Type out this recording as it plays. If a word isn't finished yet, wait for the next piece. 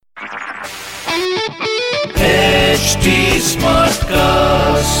HD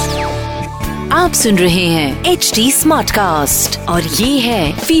Smartcast. आप सुन रहे हैं HD Smartcast और ये है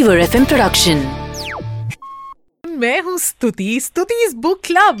Fever FM प्रोडक्शन। मैं हूँ स्तुति इस book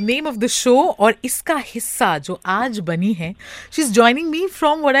club name of the show, और इसका हिस्सा जो आज बनी है, she is joining me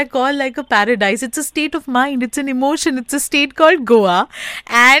from what I call like a paradise. It's a state of mind, it's an emotion, it's a state called Goa,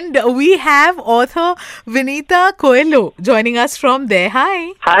 and we have author Vinita Coelho joining us from there.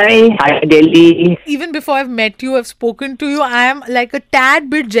 Hi Delhi. Even before I've met you, I've spoken to you, I am like a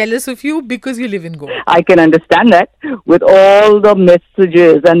tad bit jealous of you because you live in Goa. I can understand that with all the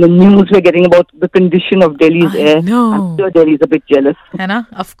messages and the news we're getting about the condition of Delhi's air. No. I'm sure Delhi's a bit jealous. है ना?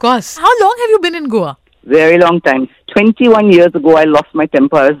 Of course. How long have you been in Goa? Very long time. 21 years ago, I lost my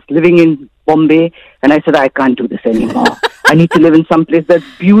temper. I was living in Bombay and I said, I can't do this anymore. I need to live in some place that's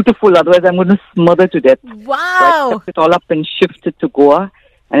beautiful. Otherwise, I'm going to smother to death. Wow. So I kept it all up and shifted to Goa.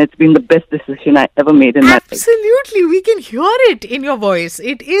 And it's been the best decision I ever made in my life. Absolutely, we can hear it in your voice.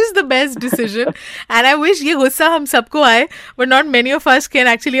 It is the best decision, and I wish ये गुस्सा हम सबको आए, but not many of us can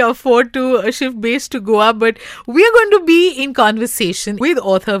actually afford to shift base to Goa. But we are going to be in conversation with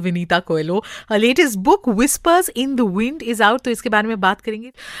author Vinita Coelho. Her latest book Whispers in the Wind is out, तो इसके बारे में बात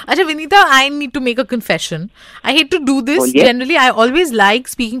करेंगे. अच्छा Vinita, I need to make a confession. I hate to do this. Oh, yeah? Generally, I always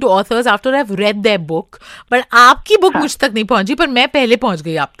like speaking to authors after I've read their book. But आपकी book मुझ तक नहीं पहुंची, पर मैं पहले पहुंच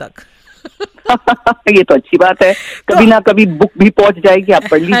गई आप तक. ये तो अच्छी बात है. कभी ना कभी बुक भी पहुंच जाएगी, आप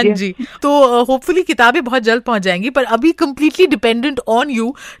पढ़ हाँ लीजिए. जी, तो होपफुली किताबें बहुत जल्द पहुंच जाएंगी, पर अभी completely dependent on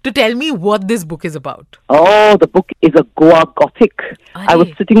you to tell me what this book is about. Oh, the book is a Goa Gothic. I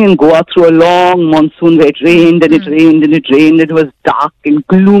was sitting in Goa through a long monsoon where it rained and it rained and it rained. It was dark and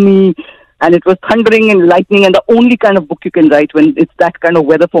gloomy and it was thundering and lightning, and the only kind of book you can write when it's that kind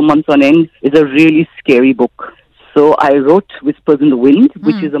of weather for months on end is a really scary book. So I wrote Whispers in the Wind,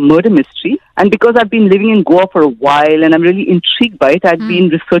 which is a murder mystery. And because I've been living in Goa for a while and I'm really intrigued by it, I've been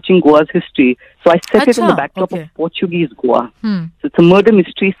researching Goa's history. So I set it in the backdrop of Portuguese Goa. So it's a murder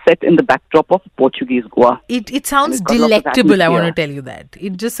mystery set in the backdrop of Portuguese Goa. It sounds delectable, I want to tell you that.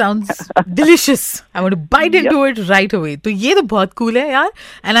 It just sounds delicious. I want to bite into it right away. तो ये तो बहुत cool है यार.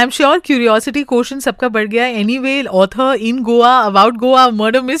 And I'm sure curiosity quotient सबका बढ़ गया है. Anyway, author in Goa, about Goa,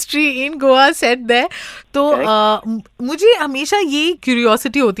 murder mystery in Goa set there. तो मुझे हमेशा ये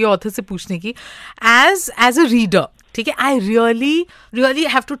क्यूरियोसिटी होती है ऑथर से पूछने की, एज अ रीडर, ठीक है, I really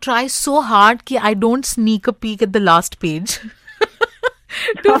have to try so hard कि I don't sneak a peak at the last page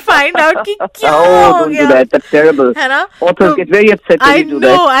to find out कि क्या हो गया. Don't do that. That's terrible. है ना? Authors get very upset when you do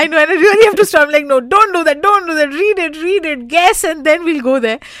that. I know. And I really have to stop. Like, no, don't do that. Read it. Guess, and then we'll go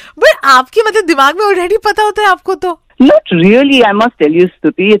there. But आपकी मतलब दिमाग में already पता होता है आपको तो. Not really, I must tell you,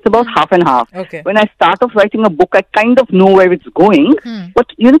 Stuti. It's about half and half. Okay. When I start off writing a book, I kind of know where it's going.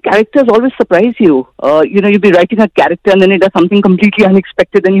 But, characters always surprise you. You'll be writing a character and then it does something completely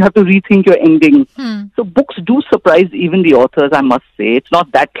unexpected and you have to rethink your ending. So books do surprise even the authors, I must say. It's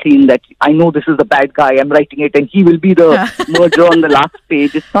not that clean that I know this is the bad guy, I'm writing it and he will be the murderer on the last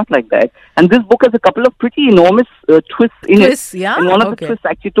page. It's not like that. And this book has a couple of pretty enormous twists in it. Yeah? And one of the twists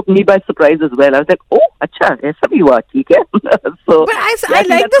actually took me by surprise as well. I was like, oh, acha, aisa bhi hua. So, but I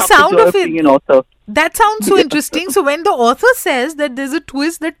like the sound of it. That sounds so interesting. So when the author says that there's a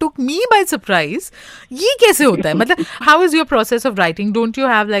twist that took me by surprise, ये कैसे होता है? मतलब, how is your process of writing? Don't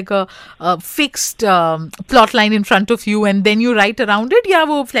you have like a fixed plot line in front of you and then you write around it? या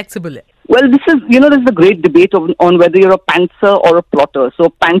वो flexible है? Well, this is a great debate on whether you're a pantser or a plotter. So,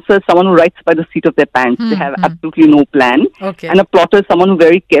 pantser is someone who writes by the seat of their pants. They have absolutely no plan. Okay. And a plotter is someone who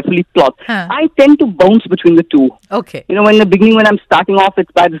very carefully plots. I tend to bounce between the two. Okay. In the beginning, when I'm starting off,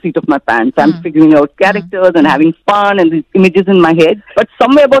 it's by the seat of my pants. I'm figuring out characters and having fun and these images in my head. But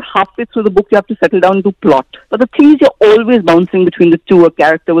somewhere about halfway through the book, you have to settle down to plot. But the thing is, you're always bouncing between the two. A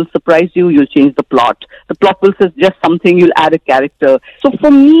character will surprise you, you'll change the plot. The plot will suggest something, you'll add a character. So for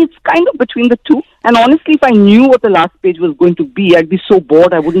me, it's kind of between the two. And honestly, if I knew what the last page was going to be, I'd be so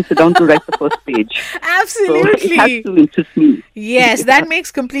bored I wouldn't sit down to write the first page. Absolutely. So it has to interest me. Yes, that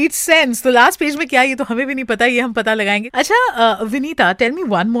makes complete sense. The last page में क्या ये तो हमें भी नहीं पता, ये हम पता लगाएंगे. अच्छा, Vinita, tell me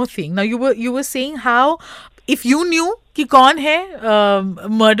one more thing. Now you were saying how if you knew कि कौन है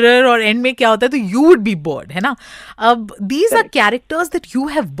murderer और end में क्या होता है तो you would be bored, है ना? These are characters that you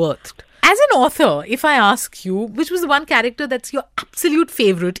have birthed. As an author, if I ask you, which was the one character that's your absolute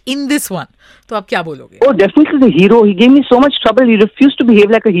favorite in this one, तो आप क्या बोलोगे? Oh, definitely the hero. He gave me so much trouble. He refused to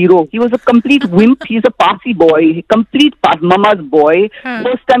behave like a hero. He was a complete wimp. He's a passy boy, complete mama's boy.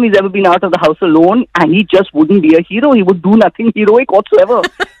 First time he's ever been out of the house alone, and he just wouldn't be a hero. He would do nothing heroic whatsoever.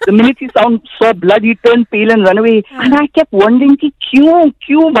 The minute he saw blood, he turned pale and run away. And I kept wondering,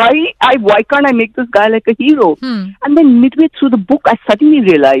 why can't I make this guy like a hero? And then midway through the book, I suddenly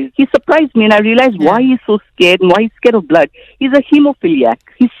realized, he surprised me, and I realized why he's so scared and why he's scared of blood. He's a hemophiliac.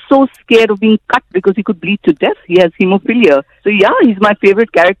 He's so scared of being cut because he could bleed to death. He has hemophilia. So yeah, he's my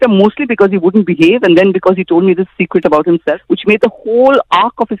favorite character, mostly because he wouldn't behave, and then because he told me this secret about himself, which made the whole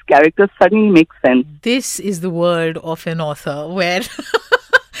arc of his character suddenly make sense. This is the word of an author, where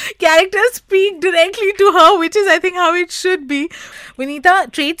characters speak directly to her, which is, I think, how it should be.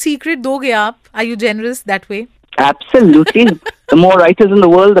 Vinita, trade secret doge aap? Are you generous that way? Absolutely. The more writers in the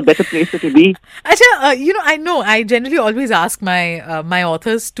world, the better place it will be. Achha, I generally always ask my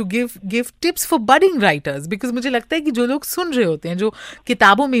authors to give tips for budding writers, because मुझे लगता है कि जो लोग सुन रहे होते हैं, जो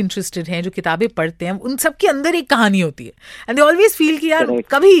किताबों में इंटरेस्टेड हैं, जो किताबें पढ़ते हैं, उन सब के अंदर एक कहानी होती है, and they always feel कि यार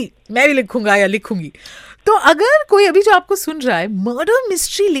कभी मैं भी लिखूंगा या लिखूंगी. तो अगर कोई अभी जो आपको सुन रहा है, मर्डर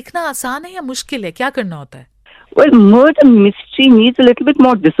मिस्ट्री लिखना आसान है या मुश्किल है? क्या करना होता है? Well, murder mystery needs a little bit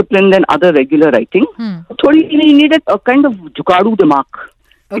more discipline than other regular writing. You need a kind of jugadu dimag.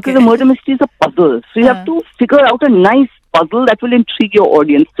 Because a murder mystery is a puzzle. So you have to figure out a nice puzzle that will intrigue your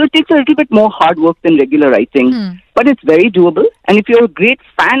audience. So it takes a little bit more hard work than regular writing. But it's very doable. And if you're a great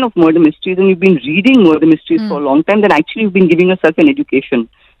fan of murder mysteries and you've been reading murder mysteries for a long time, then actually you've been giving yourself an education.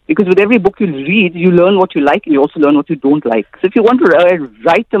 Because with every book you read, you learn what you like and you also learn what you don't like. So if you want to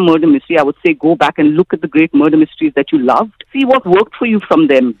write a murder mystery, I would say go back and look at the great murder mysteries that you loved. See what worked for you from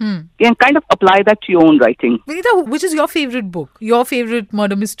them. And kind of apply that to your own writing. Vinita, which is your favorite book? Your favorite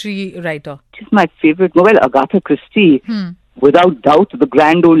murder mystery writer? Which is my favorite novel? Agatha Christie. Without doubt, the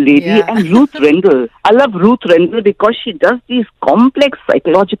grand old lady, and Ruth Rendell. I love Ruth Rendell because she does these complex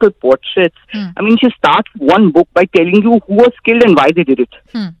psychological portraits. I mean, she starts one book by telling you who was killed and why they did it,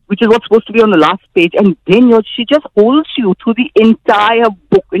 which is what's supposed to be on the last page. And then she just holds you through the entire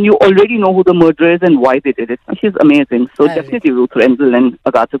book, and you already know who the murderer is and why they did it. And she's amazing. So definitely Ruth Rendell and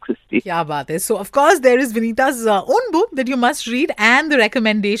Agatha Christie. Kya baat hai. So, of course, there is Vinita's own book that you must read and the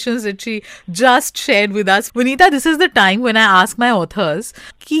recommendations that she just shared with us. Vinita, this is the time when I ask my authors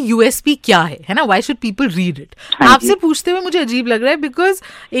कि USP क्या है ना? Why should people read it? आपसे पूछते हुए मुझे अजीब लग रहा है because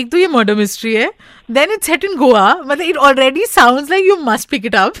एक तो ये murder mystery है, then it's set in Goa, मतलब it already sounds like you must pick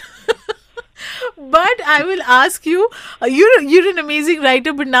it up. But I will ask you, you're an amazing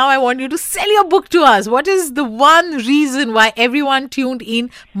writer, but now I want you to sell your book to us. What is the one reason why everyone tuned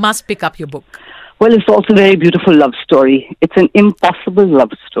in must pick up your book? Well, it's also a very beautiful love story. It's an impossible love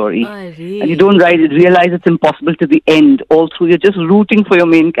story. And you don't realize it's impossible to the end. All through, you're just rooting for your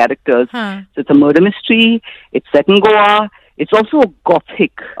main characters. So it's a murder mystery. It's set in Goa. It's also a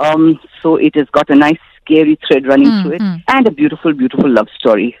gothic. So it has got a nice scary thread running through it. And a beautiful, beautiful love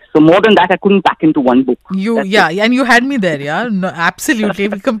story. So more than that, I couldn't pack into one book. And you had me there, yeah? No, absolutely.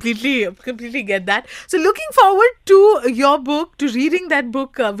 We completely get that. So looking forward to your book, to reading that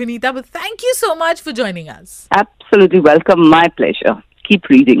book, Vinita. But thank you so much for joining us. Absolutely welcome. My pleasure. Keep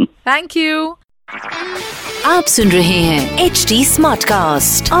reading. Thank you. आप सुन रहे हैं HD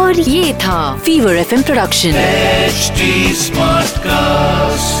Smartcast और ये था Fever FM production HD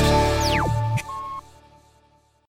Smartcast.